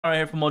All right,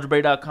 here from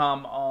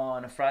MojoBreak.com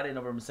on Friday,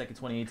 November 2nd,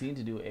 2018,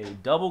 to do a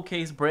double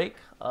case break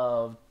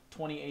of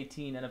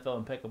 2018 NFL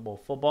Impeccable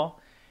Football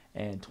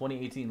and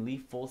 2018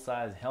 Leaf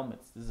full-size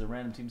helmets. This is a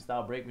random team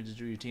style break. We just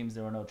drew your teams.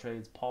 There were no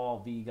trades.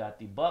 Paul V got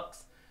the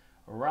Bucks.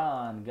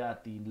 Ron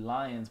got the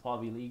Lions. Paul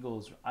V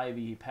Eagles.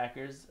 Ivy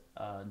Packers.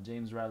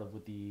 James Radliff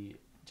with the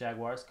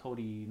Jaguars.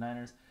 Cody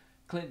Niners.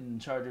 Clinton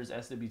Chargers.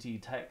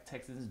 SWT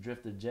Texans.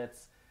 Drifter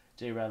Jets.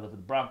 Jay Radliff with the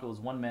Broncos,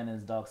 One Man and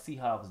his Dog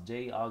Seahawks,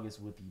 Jay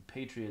August with the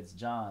Patriots,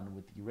 John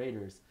with the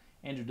Raiders,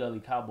 Andrew Dudley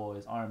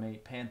Cowboys,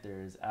 RM8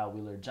 Panthers, Al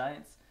Wheeler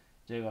Giants,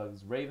 Jay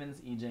August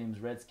Ravens, E. James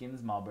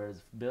Redskins,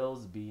 Malbears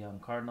Bills, B. Young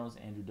Cardinals,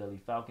 Andrew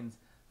Dudley Falcons,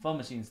 Fun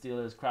Machine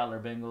Steelers,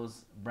 Crowler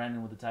Bengals,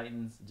 Brandon with the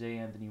Titans, Jay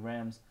Anthony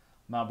Rams,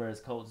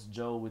 Malbears Colts,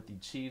 Joe with the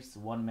Chiefs,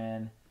 One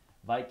Man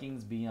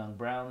Vikings, B. Young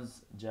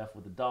Browns, Jeff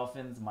with the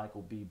Dolphins,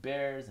 Michael B.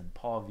 Bears, and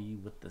Paul V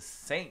with the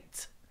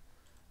Saints.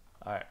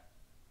 All right.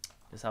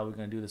 This is how we're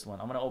going to do this one.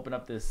 I'm going to open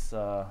up this,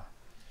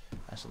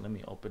 actually, let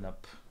me open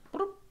up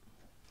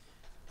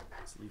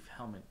this Leaf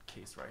helmet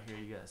case right here.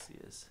 You guys see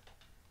this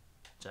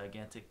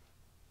gigantic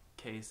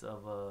case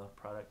of a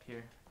product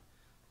here.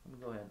 Let me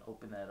go ahead and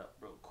open that up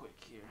real quick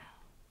here.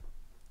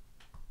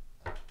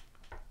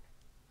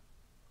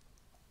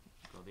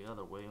 Go the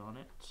other way on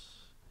it.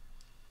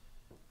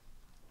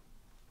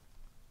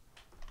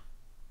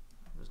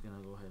 I'm just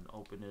going to go ahead and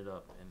open it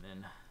up, and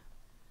then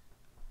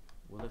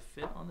will it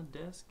fit on the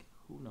desk?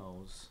 Who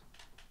knows?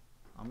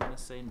 I'm going to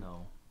say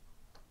no.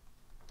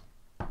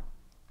 Oh,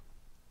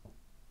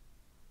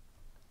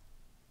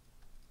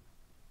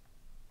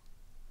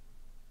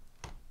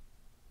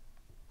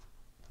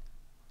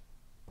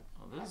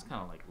 this is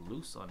kind of like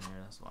loose on here,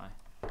 that's why.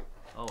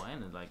 Oh,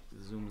 and it like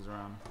zooms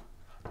around.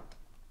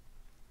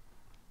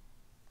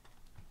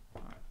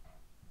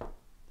 Alright.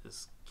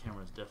 This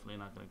camera is definitely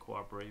not going to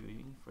cooperate with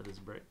me for this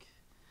break.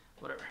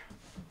 Whatever.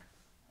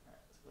 Alright,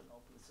 let's go ahead and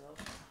open this up.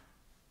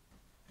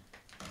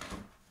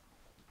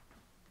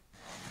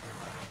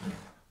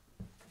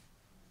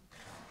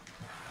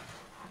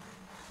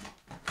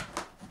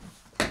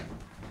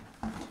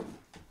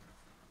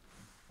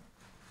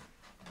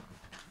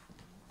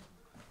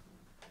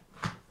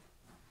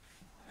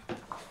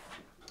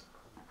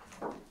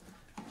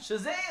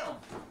 Shazam!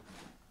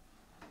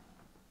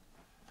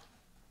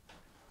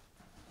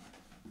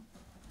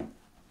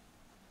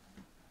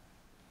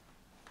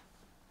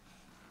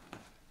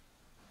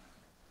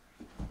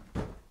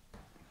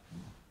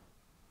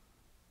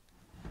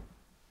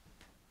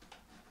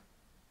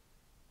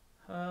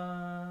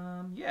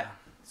 Yeah.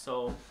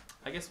 So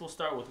I guess we'll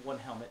start with one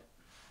helmet.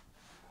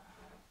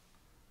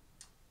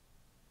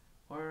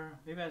 Or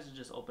maybe I should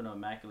just open up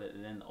Immaculate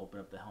and then open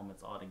up the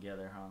helmets all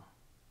together, huh?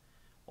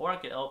 Or I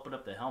could open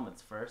up the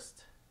helmets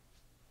first,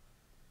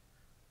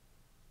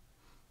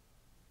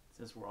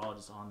 since we're all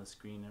just on the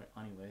screen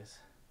anyways.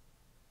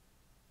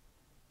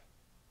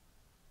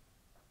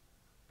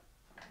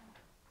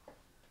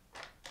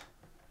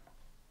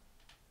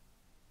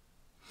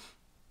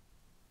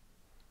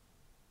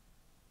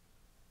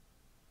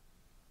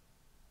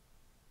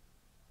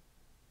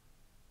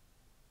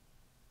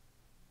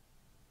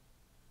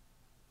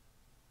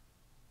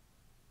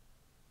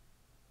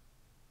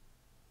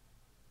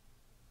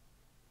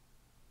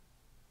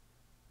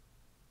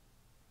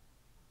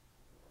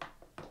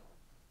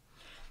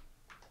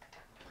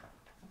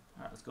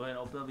 Let's go ahead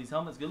and open up these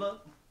helmets. Good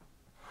luck.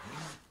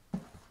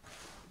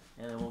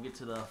 And then we'll get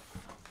to the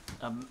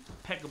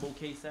Impeccable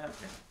case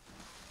after.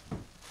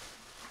 Alright,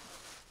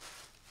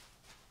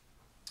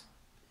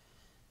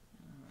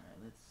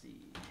 let's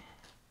see.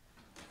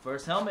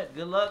 First helmet.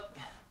 Good luck.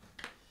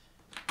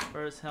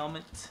 First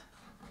helmet.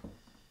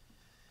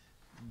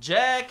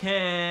 Jack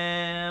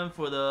Ham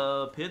for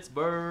the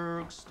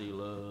Pittsburgh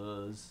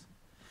Steelers.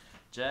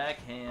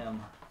 Jack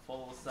Ham.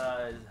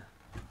 Full-size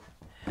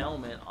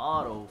helmet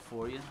auto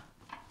for you.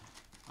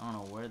 I don't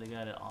know where they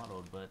got it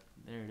autoed, but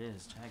there it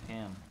is, Jack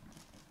Ham.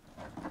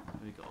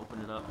 Maybe we can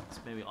open it up. It's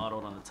maybe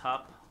autoed on the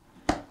top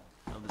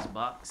of this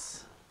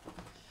box.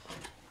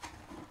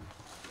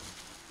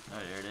 Oh,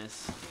 there it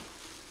is.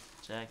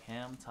 Jack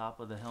Ham, top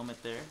of the helmet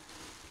there.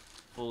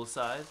 Full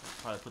size.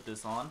 I'll probably put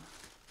this on.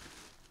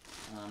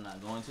 I'm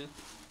not going to.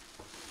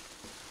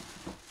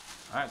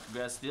 Alright,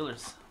 congrats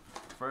Steelers.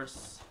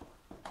 First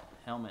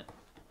helmet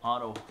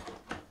auto.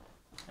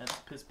 That's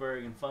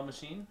Pittsburgh and Fun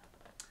Machine.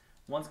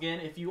 Once again,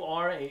 if you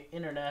are an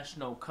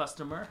international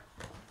customer,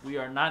 we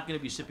are not going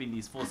to be shipping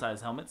these full-size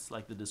helmets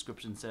like the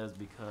description says,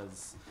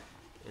 because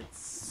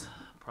it's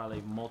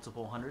probably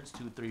multiple hundreds,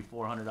 $200, $300,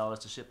 $400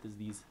 to ship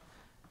these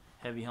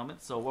heavy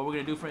helmets. So what we're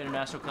going to do for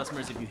international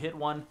customers, if you hit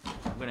one,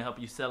 we're going to help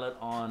you sell it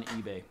on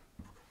eBay.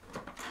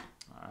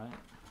 All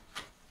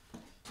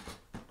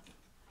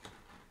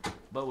right.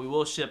 But we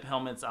will ship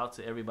helmets out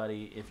to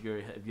everybody if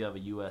you have a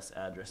U.S.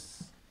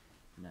 address,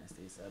 United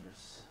States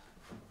address.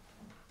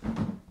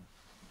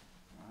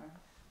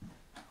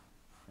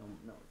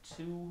 Number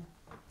 2,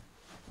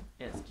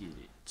 let's get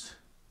it.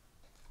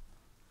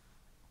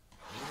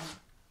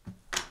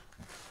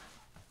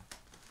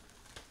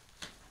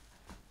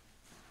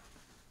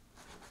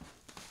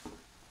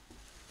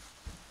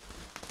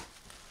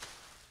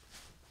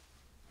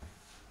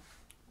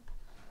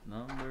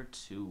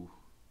 2.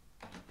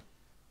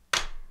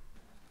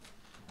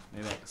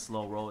 Maybe I can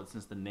slow roll it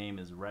since the name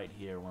is right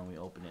here when we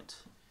open it.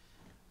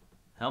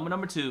 Helmet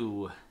number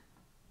 2.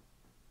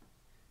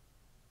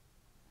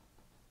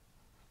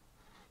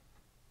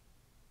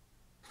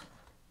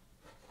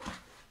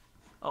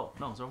 Oh,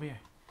 no, it's over here.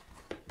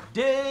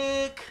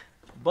 Dick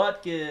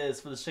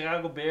Butkus for the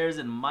Chicago Bears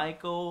and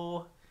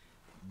Michael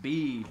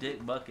B.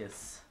 Dick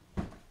Butkus.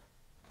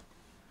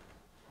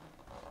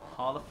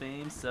 Hall of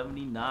Fame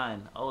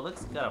 79. Oh,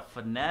 looks got a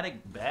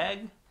Fanatic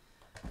bag.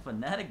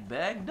 Fanatic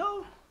bag,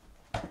 though?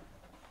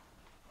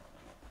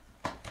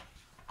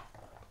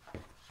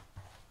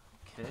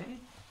 Okay.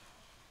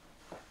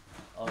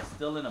 Oh, it's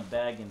still in a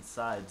bag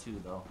inside,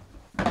 too, though.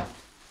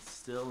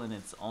 Still in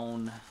its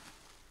own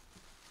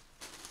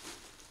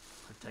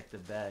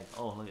protective bag.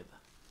 Oh, look at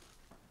that.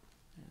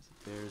 There's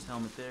a Bears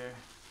helmet there.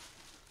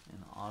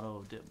 And auto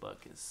of Dick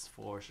Butkus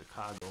for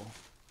Chicago.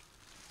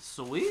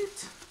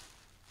 Sweet.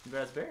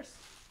 Congrats, Bears.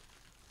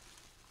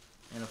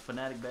 In a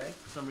Fanatic bag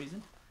for some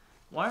reason.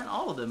 Why aren't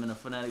all of them in a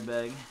Fanatic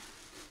bag?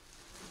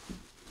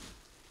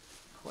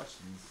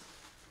 Questions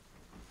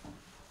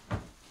that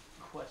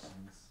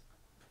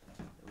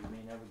we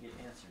may never get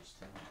answers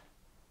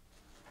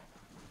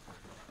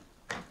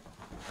to.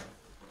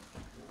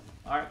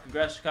 Alright,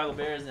 congrats Chicago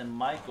Bears and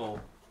Michael.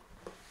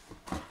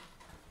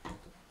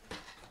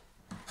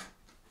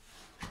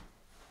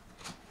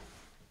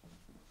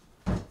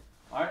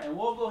 Alright, and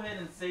we'll go ahead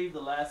and save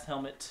the last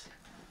helmet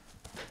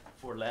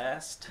for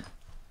last.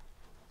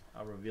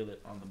 I'll reveal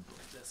it on the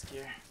desk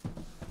here.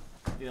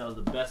 I think that was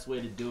the best way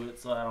to do it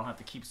so I don't have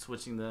to keep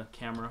switching the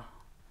camera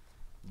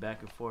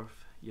back and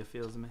forth. You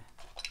feels me?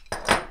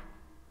 And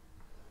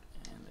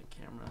the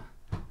camera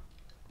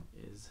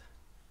is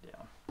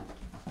down.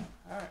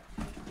 Alright,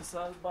 get this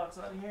box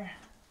out of here.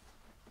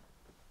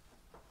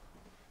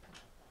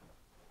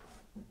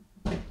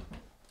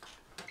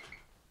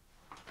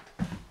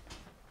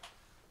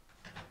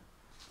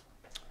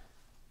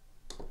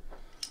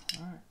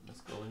 Alright,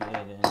 let's go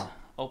ahead and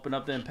open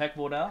up the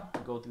Impeccable now.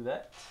 Go through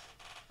that.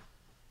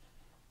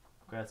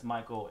 Congrats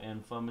Michael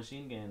and Fun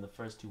Machine getting the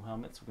first 2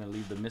 helmets. We're going to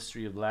leave the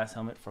mystery of the last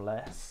helmet for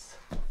last.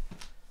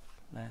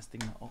 Last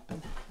thing to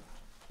open.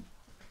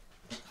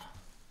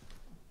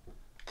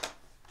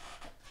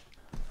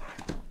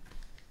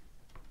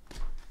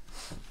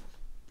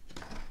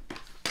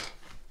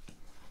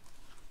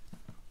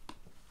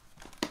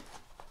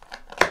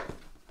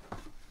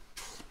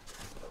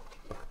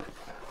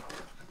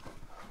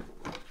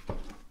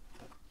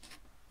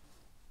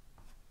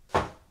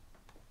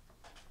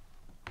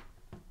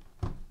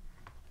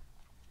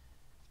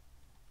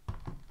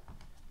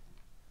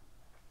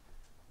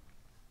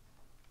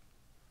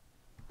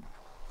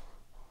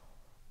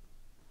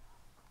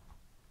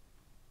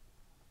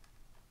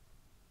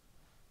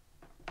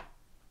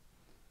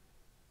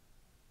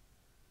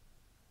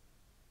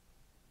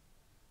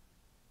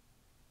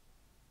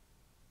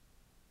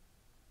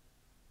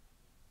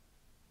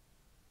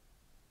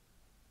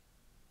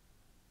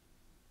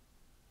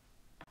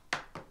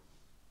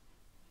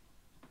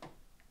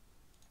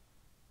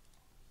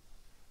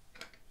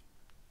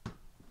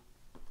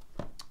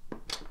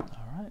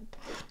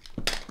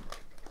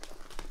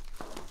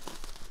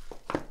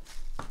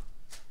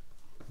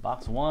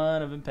 Box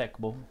 1 of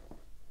Impeccable.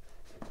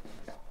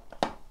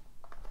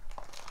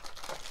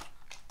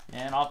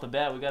 And off the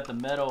bat, we got the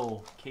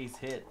metal case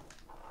hit.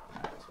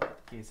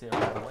 Case hit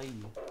right away.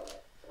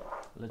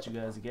 Let you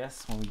guys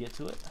guess when we get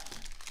to it.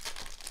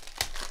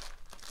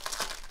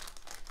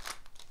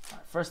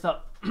 Right, first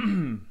up,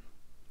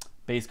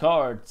 base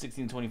card,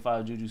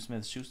 1625 Juju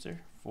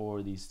Smith-Schuster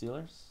for the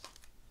Steelers.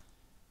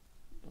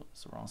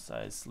 It's the wrong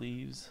size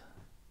sleeves.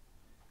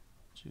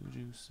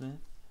 Juju Smith.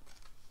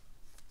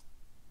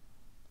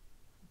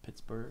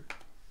 Pittsburgh.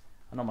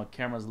 I know my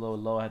camera's a little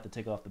low. I had to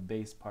take off the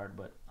base part,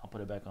 but I'll put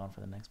it back on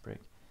for the next break.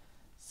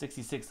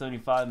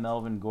 6675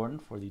 Melvin Gordon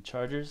for the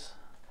Chargers.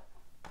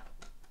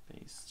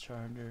 Base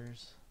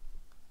Chargers.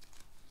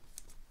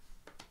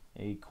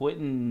 A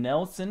Quentin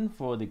Nelson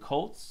for the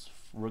Colts.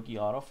 Rookie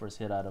auto. First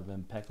hit out of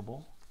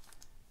Impeccable.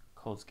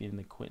 Colts getting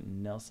the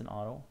Quentin Nelson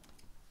auto.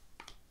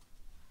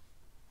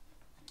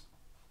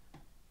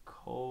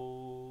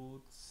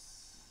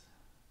 Colts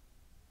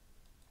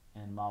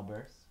and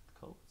Malbears.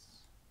 Colts.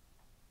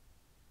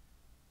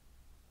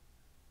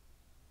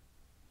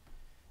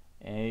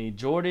 A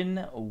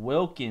Jordan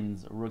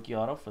Wilkins rookie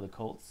auto for the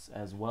Colts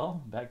as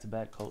well.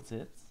 Back-to-back Colts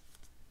hits.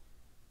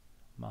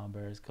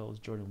 Malbears, Colts,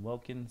 Jordan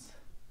Wilkins.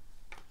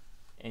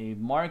 A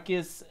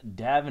Marcus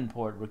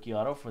Davenport rookie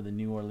auto for the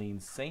New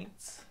Orleans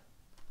Saints.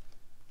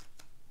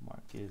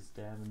 Marcus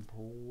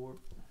Davenport.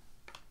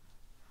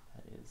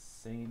 That is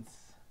Saints.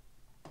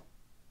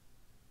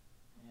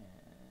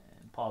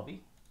 And Paul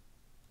V.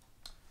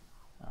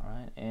 All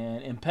right.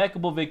 And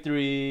Impeccable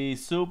Victory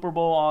Super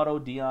Bowl auto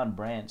Deion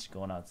Branch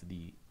going out to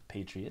the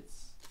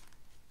Patriots.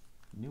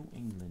 New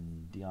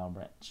England Deion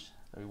Branch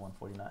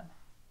 3149.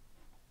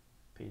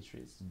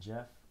 Patriots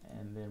Jeff.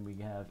 And then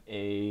we have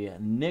a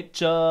Nick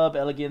Chubb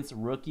Elegance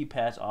rookie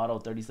patch auto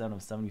 37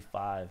 of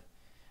 75.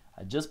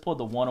 I just pulled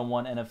the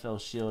 101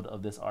 NFL Shield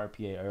of this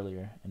RPA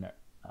earlier in the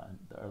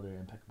earlier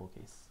Impeccable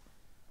case.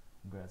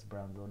 Congrats,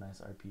 Brownsville.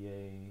 Nice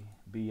RPA.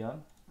 B.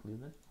 Young,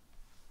 Cleveland.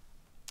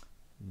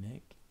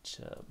 Nick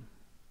Chubb.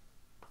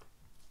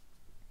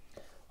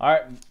 All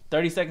right,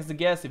 30 seconds to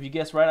guess. If you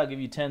guess right, I'll give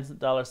you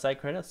 $10 site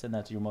credit. Send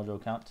that to your Mojo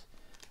account.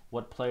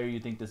 What player you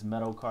think this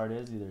metal card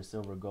is, either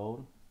silver or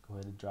gold. Go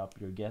ahead and drop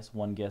your guess.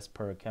 One guess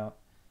per account.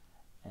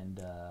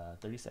 And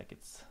 30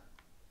 seconds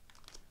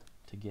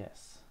to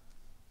guess.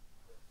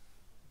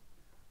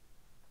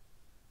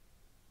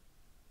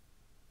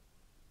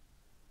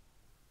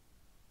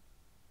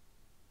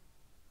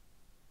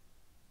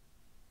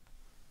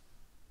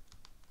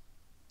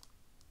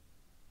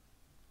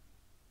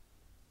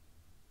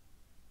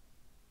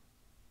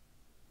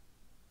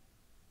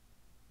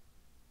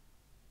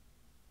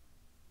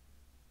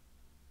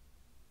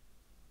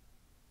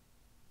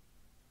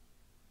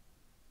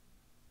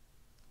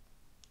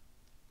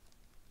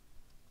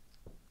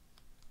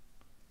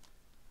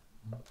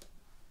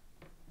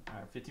 All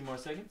right, 15 more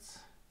seconds.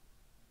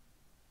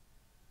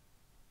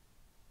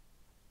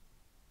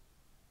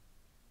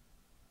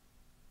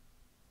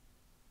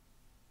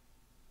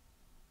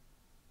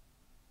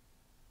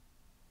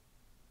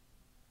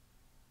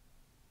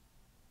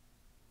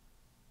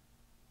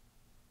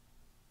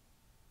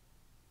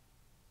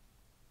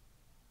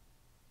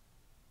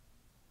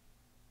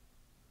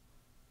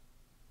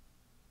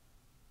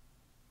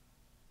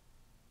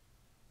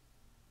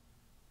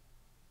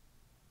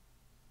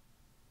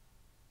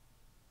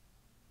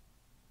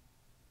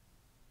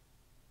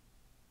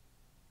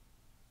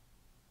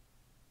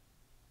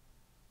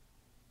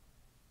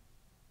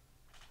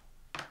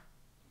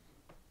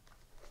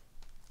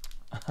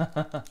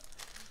 All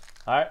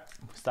right,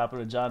 stop it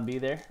with John B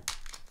there.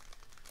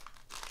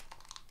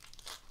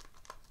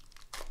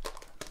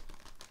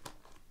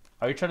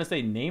 Are you trying to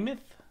say Namath?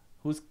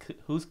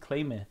 Who's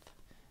Claymouth?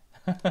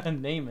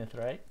 Namath,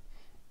 right?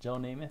 Joe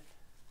Namath.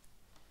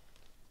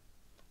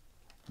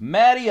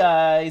 Matty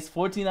Ice,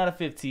 14 out of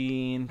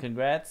 15.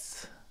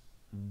 Congrats.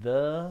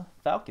 The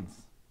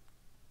Falcons.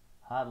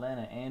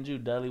 Hotlanta, Andrew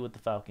Dudley with the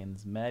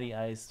Falcons. Matty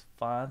Ice,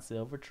 fine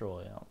silver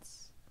Troy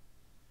ounce.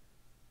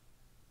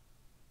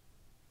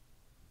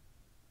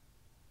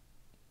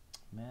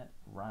 Matt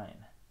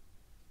Ryan.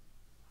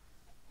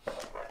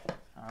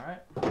 All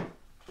right.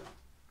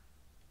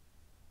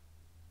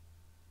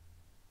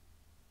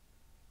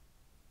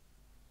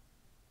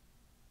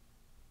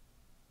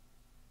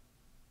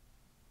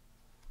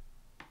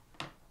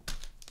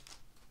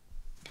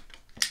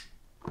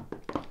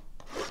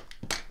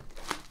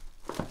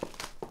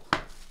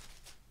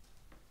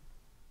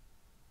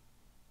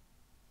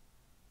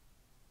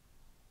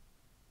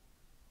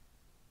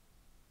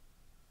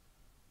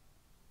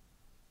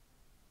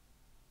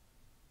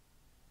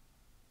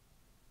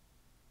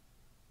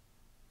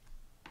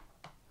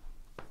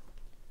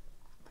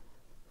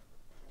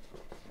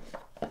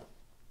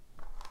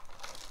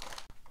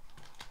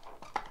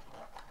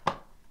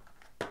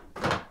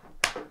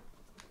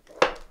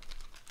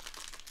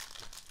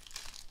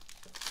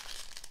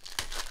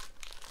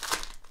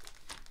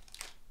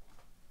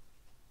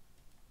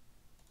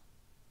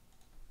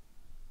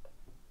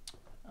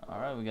 All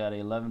right, we got a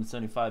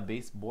 1175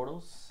 base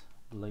Bortles,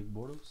 Blake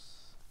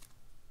Bortles.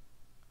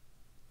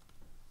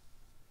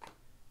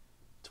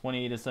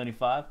 28 to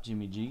 75,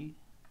 Jimmy G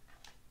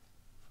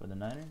for the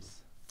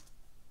Niners.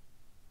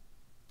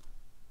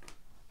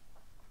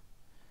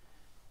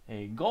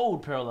 A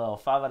gold parallel,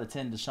 5 out of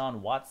 10, Deshaun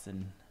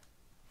Watson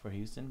for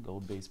Houston,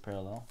 gold base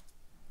parallel,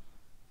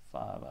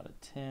 5 out of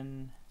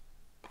 10.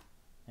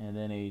 And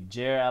then a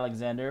Jair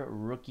Alexander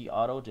rookie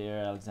auto,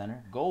 Jair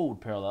Alexander,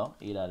 gold parallel,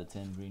 8 out of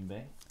 10, Green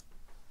Bay.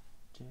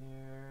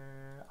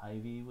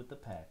 Ivy with the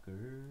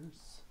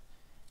Packers.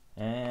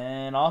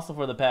 And also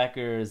for the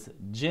Packers,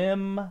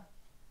 Jim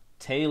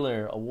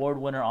Taylor, award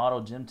winner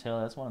auto, Jim Taylor.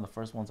 That's one of the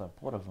first ones I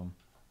put of him.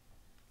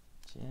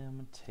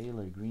 Jim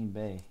Taylor, Green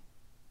Bay.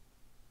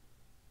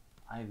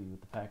 Ivy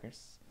with the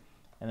Packers.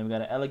 And then we got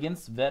an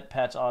Elegance vet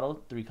patch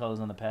auto, 3 colors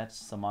on the patch,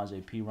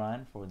 Samaje P.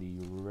 Ryan for the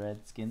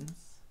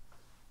Redskins.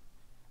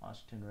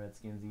 Washington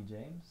Redskins, E.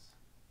 James.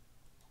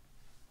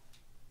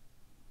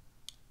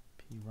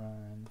 P.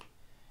 Ryan.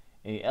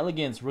 A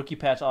Elegance rookie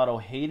patch auto,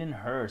 Hayden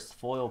Hurst,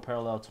 foil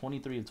parallel,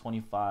 23 of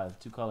 25.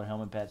 2-color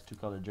helmet patch,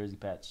 2-color jersey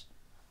patch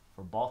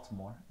for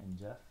Baltimore and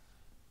Jeff.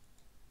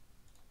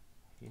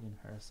 Hayden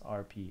Hurst,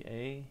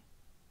 RPA.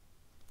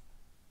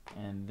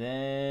 And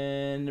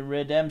then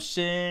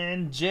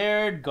redemption,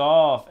 Jared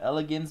Goff,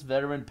 Elegance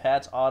veteran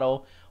patch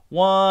auto,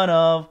 1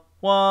 of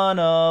 1.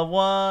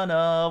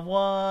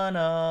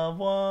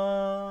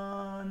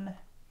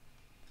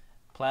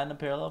 Platinum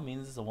parallel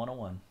means it's a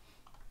 101.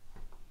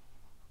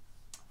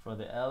 For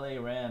the LA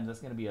Rams, that's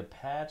going to be a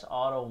patch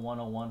auto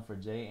 101 for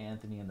Jay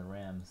Anthony and the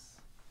Rams.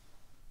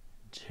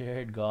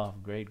 Jared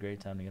Goff, great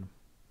time to get him.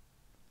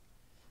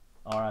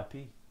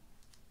 R.I.P.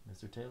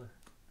 Mr. Taylor.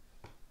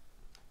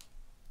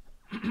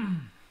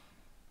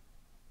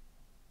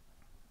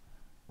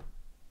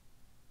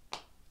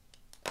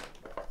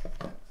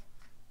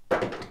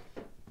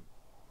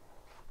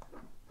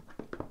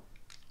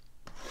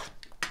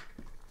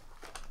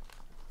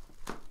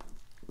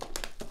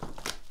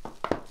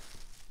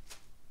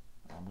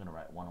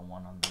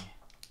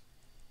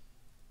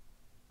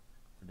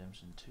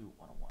 Redemption 2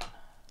 101.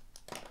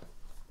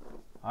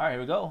 All right,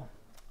 here we go.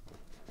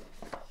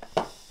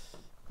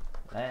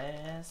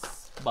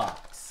 Last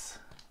box.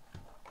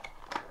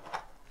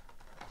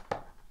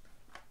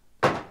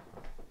 And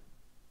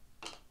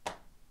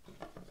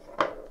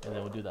then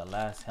we'll do that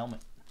last helmet.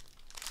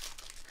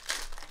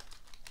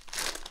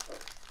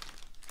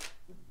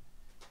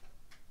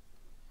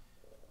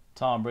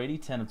 Tom Brady,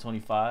 10 of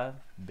 25,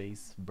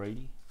 base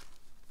Brady.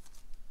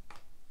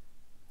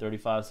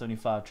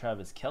 35/75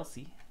 Travis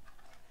Kelce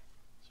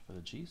for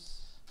the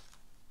Chiefs.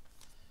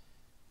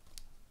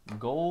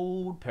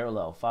 Gold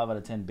parallel, 5 out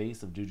of 10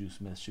 base of Juju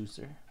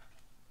Smith-Schuster.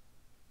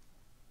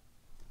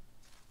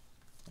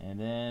 And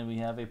then we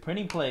have a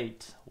printing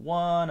plate,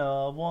 1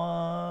 of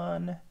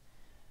 1.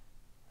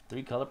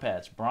 3-color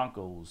patch,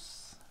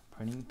 Broncos.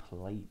 Printing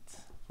plate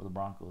for the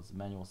Broncos,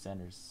 Emmanuel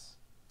Sanders.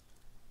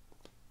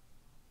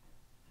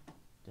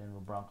 Denver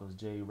Broncos,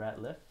 Jay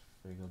Ratliff.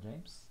 There you go,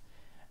 James.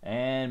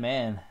 And,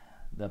 man,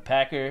 the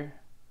Packer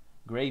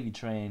gravy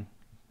train,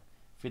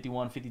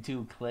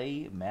 51-52,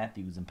 Clay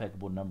Matthews,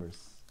 impeccable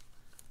numbers.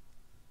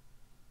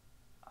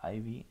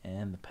 Ivy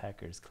and the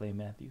Packers, Clay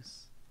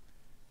Matthews.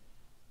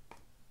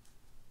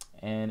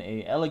 And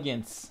a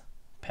Elegance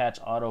patch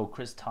auto,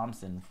 Chris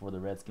Thompson for the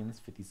Redskins,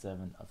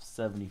 57 of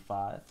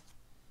 75.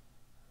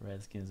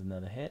 Redskins,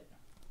 another hit.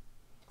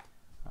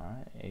 All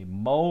right, a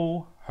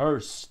Mo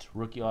Hurst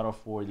rookie auto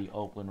for the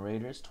Oakland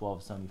Raiders,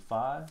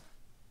 12/75.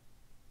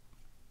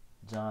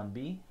 John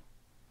B.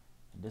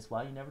 And this is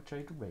why you never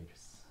trade the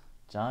Raiders.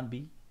 John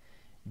B.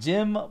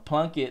 Jim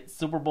Plunkett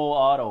Super Bowl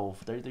auto,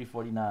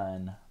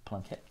 33/49.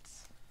 Plunkett.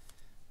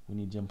 We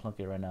need Jim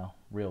Plunkett right now,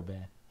 real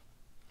bad.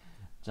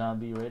 John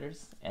B.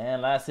 Raiders.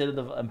 And last hit of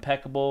the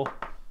Impeccable.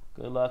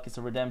 Good luck. It's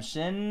a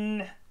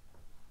redemption.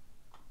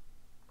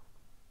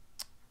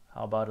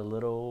 How about a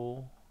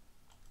little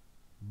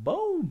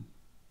boom?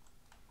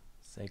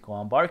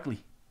 Saquon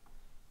Barkley.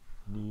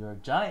 New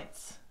York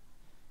Giants.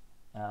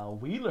 Al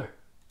Wheeler.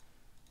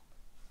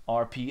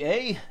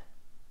 RPA.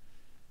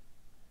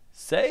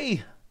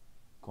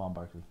 Saquon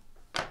Barkley.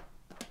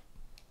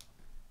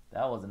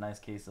 That was a nice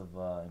case of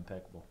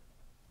Impeccable.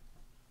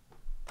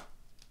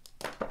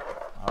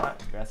 All right,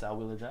 congrats, Al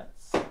Wheeler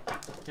Giants.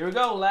 Here we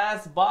go,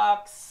 last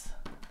box,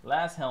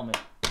 last helmet.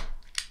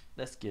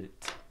 Let's get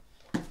it.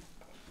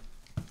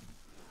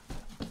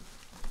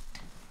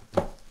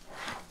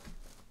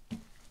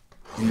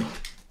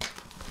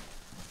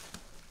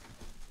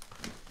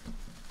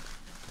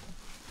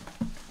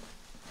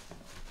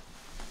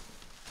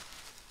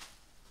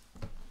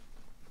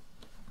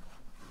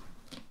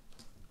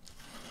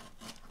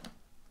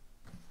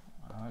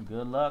 All right,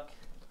 good luck.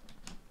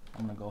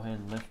 I'm going to go ahead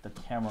and lift the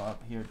camera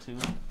up here too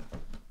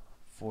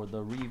for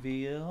the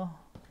reveal.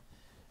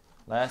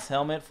 Last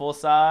helmet, full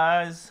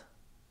size.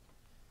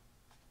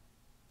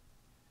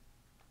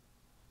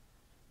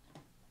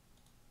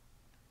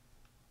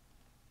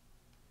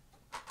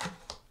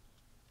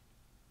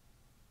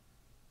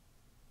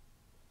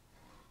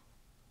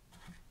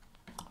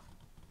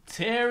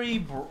 Terry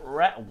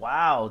Brad.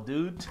 Wow,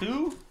 dude.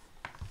 2?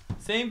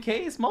 Same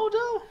case,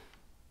 Mojo?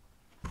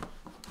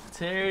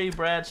 Terry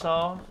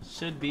Bradshaw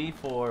should be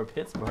for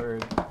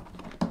Pittsburgh.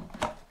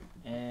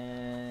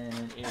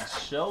 And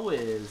its show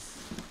is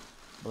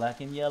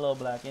black and yellow,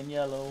 black and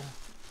yellow.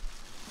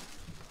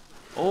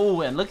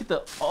 Oh, and look at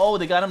the... Oh,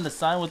 they got him to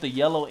sign with the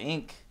yellow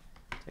ink.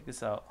 Check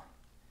this out.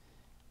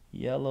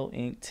 Yellow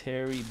ink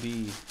Terry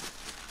B.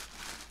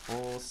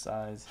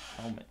 Full-size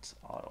helmet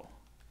auto.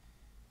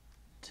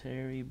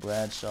 Terry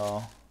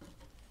Bradshaw.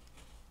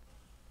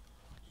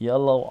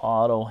 Yellow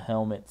auto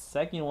helmet.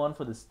 Second one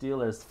for the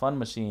Steelers. Fun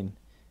Machine.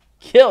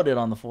 Killed it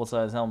on the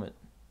full-size helmet.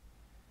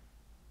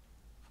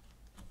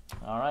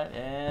 All right,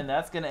 and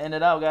that's going to end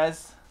it out,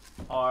 guys.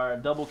 Our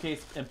double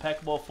case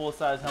Impeccable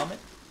full-size helmet.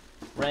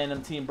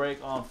 Random team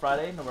break on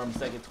Friday, November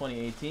 2nd,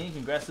 2018.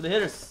 Congrats to the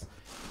hitters.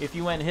 If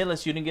you went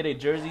hitless, you didn't get a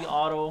jersey,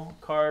 auto,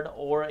 card,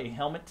 or a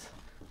helmet,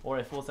 or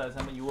a full-size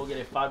helmet, you will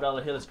get a $5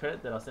 hitless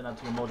credit that I'll send out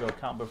to your Mojo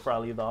account before I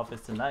leave the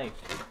office tonight.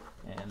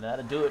 And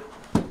that'll do it.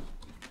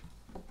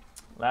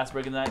 Last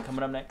break of the night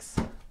coming up next.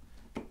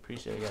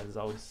 Appreciate it, guys, as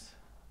always.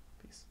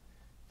 Peace.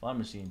 Fun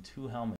Machine, 2 helmets.